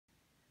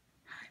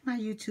my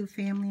YouTube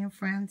family and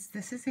friends.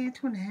 This is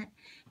Antoinette,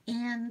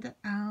 and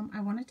I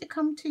wanted to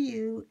come to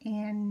you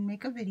and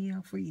make a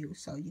video for you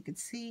so you could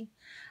see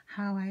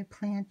how I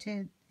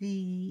planted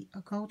the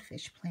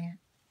goldfish plant.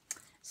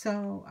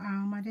 So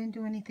I didn't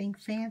do anything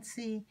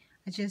fancy.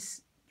 I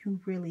just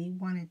really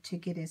wanted to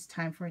get it's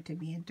time for it to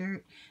be in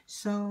dirt.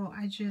 So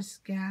I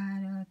just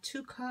got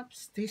 2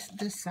 cups, this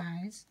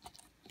size,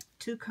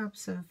 2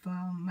 cups of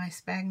my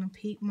sphagnum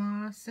peat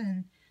moss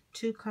and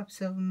 2 cups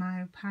of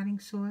my potting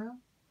soil.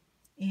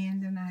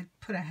 And then I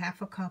put a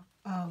half a cup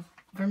of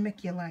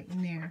vermiculite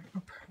in there,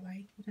 or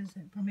perlite. What is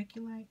it?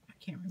 Vermiculite? I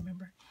can't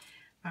remember.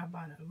 I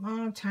bought it a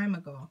long time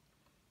ago.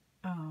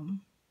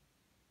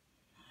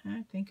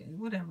 I think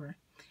whatever.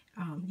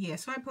 Yeah,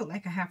 so I put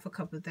like a half a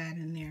cup of that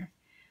in there.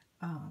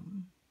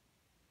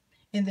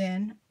 And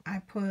then I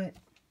put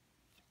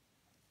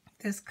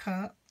this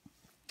cup.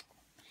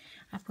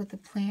 I put the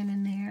plant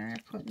in there.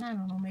 I put, I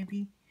don't know,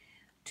 maybe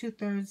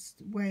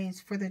 2/3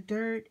 ways for the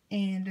dirt.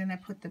 And then I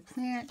put the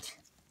plant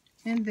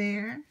in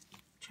there. I'm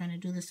trying to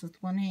do this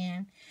with one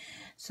hand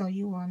so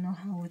you all know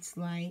how it's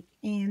like.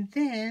 And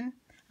then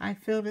I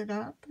filled it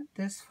up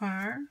this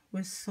far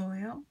with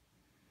soil.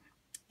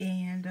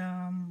 And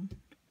I'm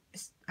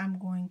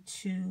going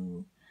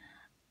to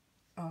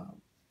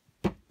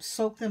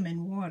soak them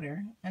in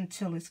water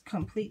until it's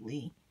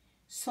completely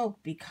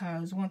soaked,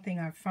 because one thing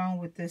I found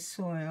with this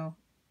soil,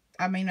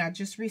 I mean, I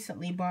just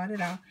recently bought it.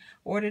 I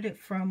ordered it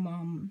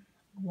from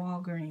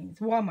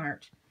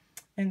Walmart,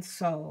 and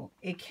so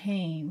it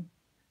came,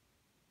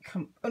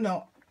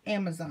 no,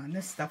 Amazon.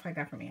 This stuff I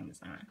got from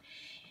Amazon,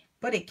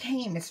 but it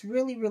came, it's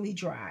really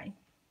dry.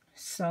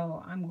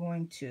 So I'm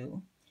going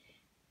to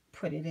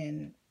put it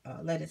in,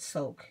 let it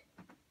soak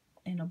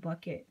in a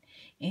bucket,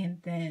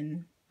 and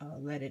then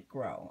let it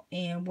grow.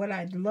 And what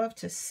I'd love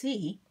to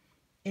see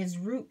is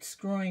roots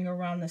growing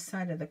around the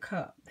side of the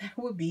cup. That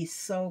would be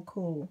so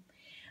cool.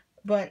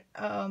 But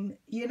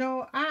you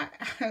know,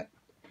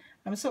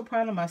 I'm so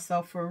proud of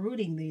myself for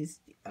rooting these.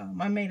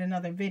 I made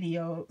another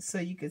video so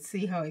you could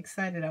see how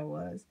excited I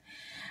was.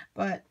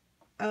 But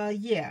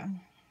yeah,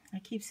 I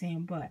keep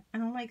saying but. I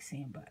don't like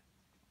saying but.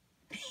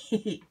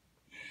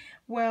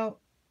 Well,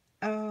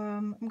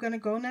 I'm gonna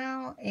go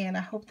now, and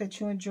I hope that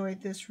you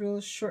enjoyed this real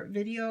short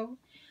video,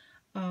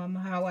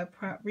 how I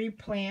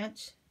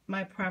replant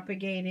my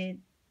propagated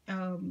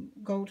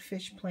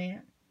goldfish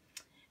plant.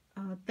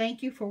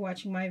 Thank you for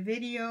watching my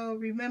video.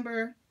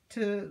 Remember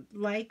to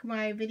like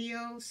my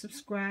video,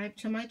 subscribe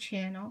to my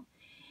channel,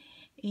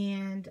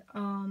 and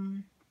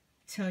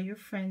tell your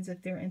friends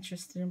if they're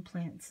interested in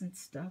plants and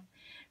stuff.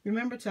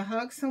 Remember to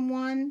hug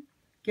someone,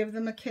 give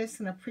them a kiss,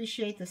 and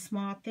appreciate the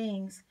small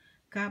things.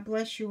 God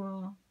bless you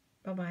all.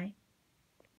 Bye-bye.